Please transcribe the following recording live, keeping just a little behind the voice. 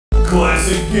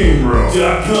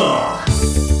ClassicGameRoom.com.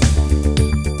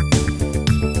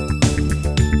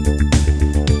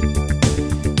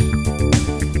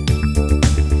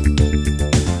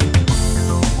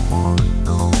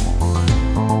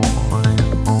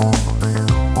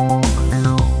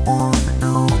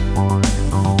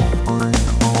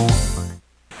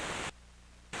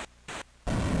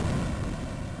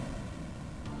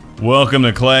 Welcome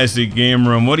to Classic Game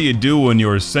Room. What do you do when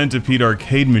your Centipede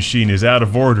arcade machine is out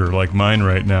of order, like mine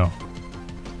right now?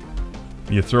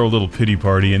 You throw a little pity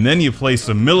party, and then you play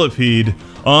some Millipede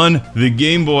on the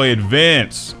Game Boy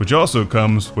Advance, which also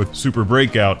comes with Super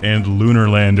Breakout and Lunar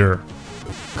Lander.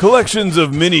 Collections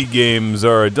of mini-games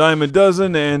are a dime a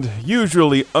dozen and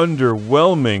usually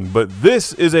underwhelming, but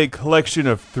this is a collection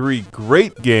of 3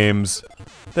 great games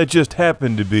that just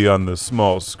happen to be on the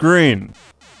small screen.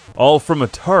 All from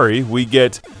Atari, we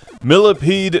get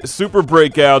Millipede, Super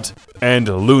Breakout, and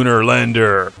Lunar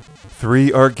Lander.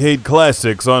 3 arcade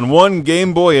classics on one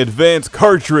Game Boy Advance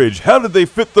cartridge. How did they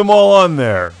fit them all on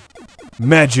there?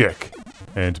 Magic.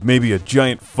 And maybe a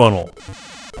giant funnel.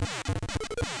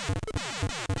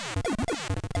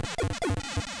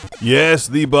 Yes,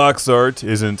 the box art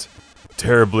isn't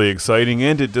terribly exciting,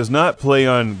 and it does not play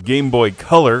on Game Boy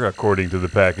Color, according to the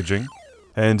packaging.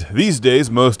 And these days,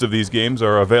 most of these games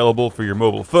are available for your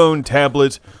mobile phone,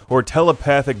 tablet, or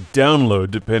telepathic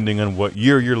download, depending on what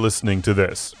year you're listening to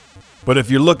this. But if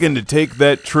you're looking to take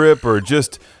that trip or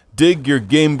just dig your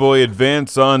Game Boy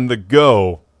Advance on the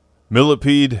go,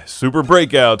 Millipede, Super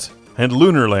Breakout, and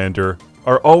Lunar Lander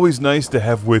are always nice to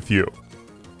have with you.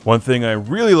 One thing I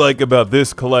really like about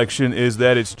this collection is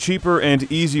that it's cheaper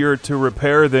and easier to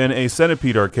repair than a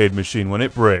Centipede arcade machine when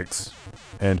it breaks.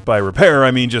 And by repair, I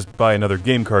mean just buy another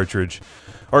game cartridge.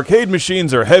 Arcade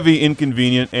machines are heavy,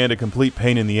 inconvenient, and a complete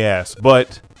pain in the ass,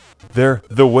 but they're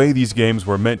the way these games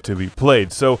were meant to be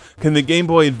played. So, can the Game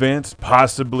Boy Advance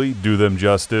possibly do them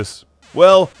justice?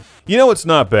 Well, you know it's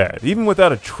not bad. Even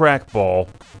without a trackball,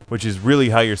 which is really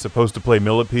how you're supposed to play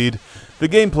Millipede, the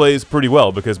game plays pretty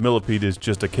well because Millipede is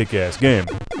just a kick-ass game.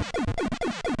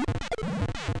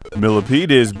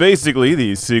 Millipede is basically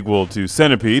the sequel to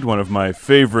Centipede, one of my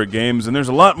favorite games, and there's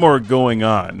a lot more going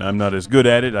on. I'm not as good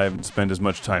at it, I haven't spent as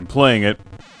much time playing it,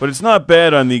 but it's not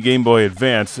bad on the Game Boy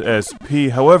Advance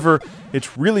SP. However,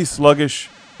 it's really sluggish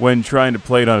when trying to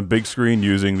play it on a big screen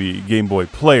using the Game Boy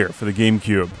Player for the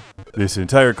GameCube. This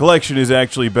entire collection is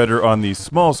actually better on the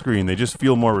small screen, they just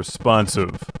feel more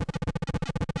responsive.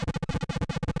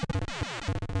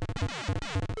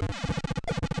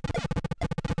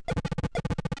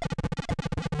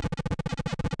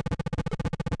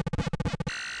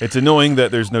 It's annoying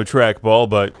that there's no trackball,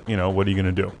 but, you know, what are you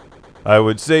gonna do? I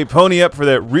would say pony up for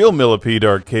that real Millipede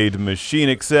arcade machine,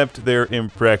 except they're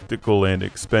impractical and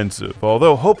expensive.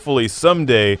 Although, hopefully,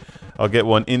 someday, I'll get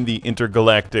one in the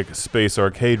intergalactic space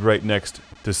arcade right next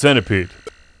to Centipede.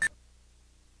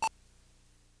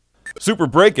 Super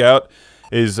Breakout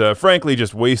is, frankly,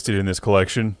 just wasted in this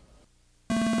collection.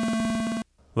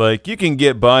 Like, you can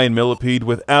get by in Millipede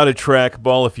without a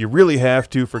trackball if you really have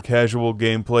to for casual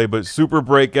gameplay, but Super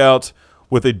Breakout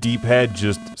with a D-pad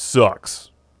just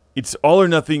sucks. It's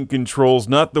all-or-nothing controls,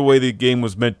 not the way the game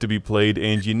was meant to be played,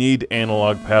 and you need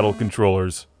analog paddle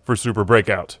controllers for Super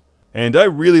Breakout. And I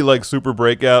really like Super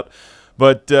Breakout,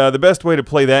 but the best way to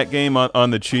play that game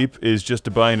on the cheap is just to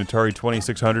buy an Atari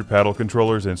 2600 paddle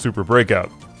controllers and Super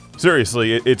Breakout.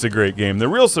 Seriously, it's a great game. The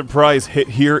real surprise hit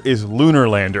here is Lunar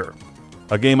Lander.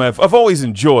 A game I've always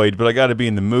enjoyed, but I gotta be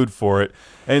in the mood for it.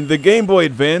 And the Game Boy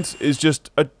Advance is just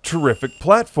a terrific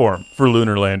platform for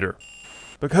Lunar Lander.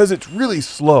 Because it's really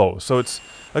slow, so it's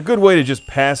a good way to just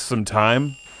pass some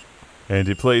time. And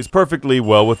it plays perfectly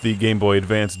well with the Game Boy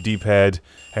Advance D-pad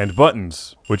and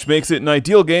buttons, which makes it an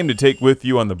ideal game to take with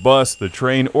you on the bus, the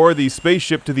train, or the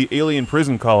spaceship to the alien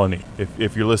prison colony,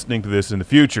 if you're listening to this in the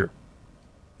future.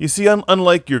 You see,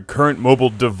 unlike your current mobile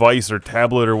device or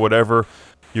tablet or whatever,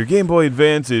 your Game Boy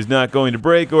Advance is not going to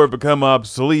break or become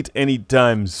obsolete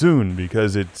anytime soon,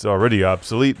 because it's already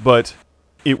obsolete, but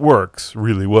it works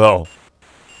really well.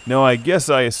 Now, I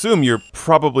assume you're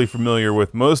probably familiar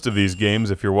with most of these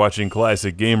games if you're watching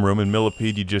Classic Game Room. In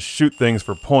Millipede, you just shoot things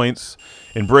for points.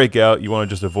 In Breakout, you want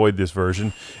to just avoid this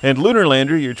version. And Lunar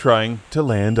Lander, you're trying to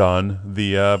land on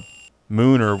the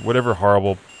moon or whatever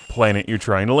horrible planet you're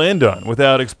trying to land on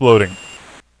without exploding.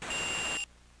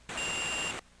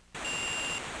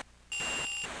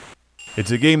 It's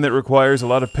a game that requires a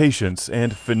lot of patience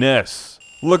and finesse.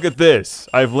 Look at this!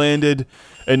 I've landed,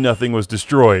 and nothing was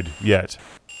destroyed yet.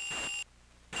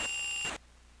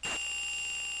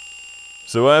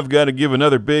 So I've got to give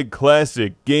another big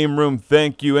Classic Game Room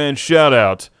thank you and shout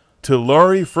out to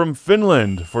Laurie from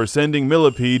Finland for sending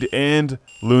Millipede and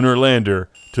Lunar Lander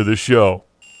to the show.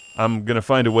 I'm gonna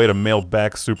find a way to mail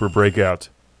back Super Breakout.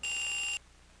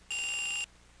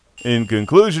 In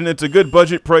conclusion, it's a good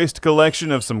budget-priced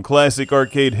collection of some classic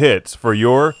arcade hits for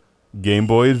your Game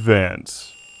Boy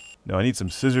Advance. Now I need some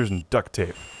scissors and duct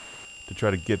tape to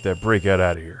try to get that Breakout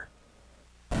out of here.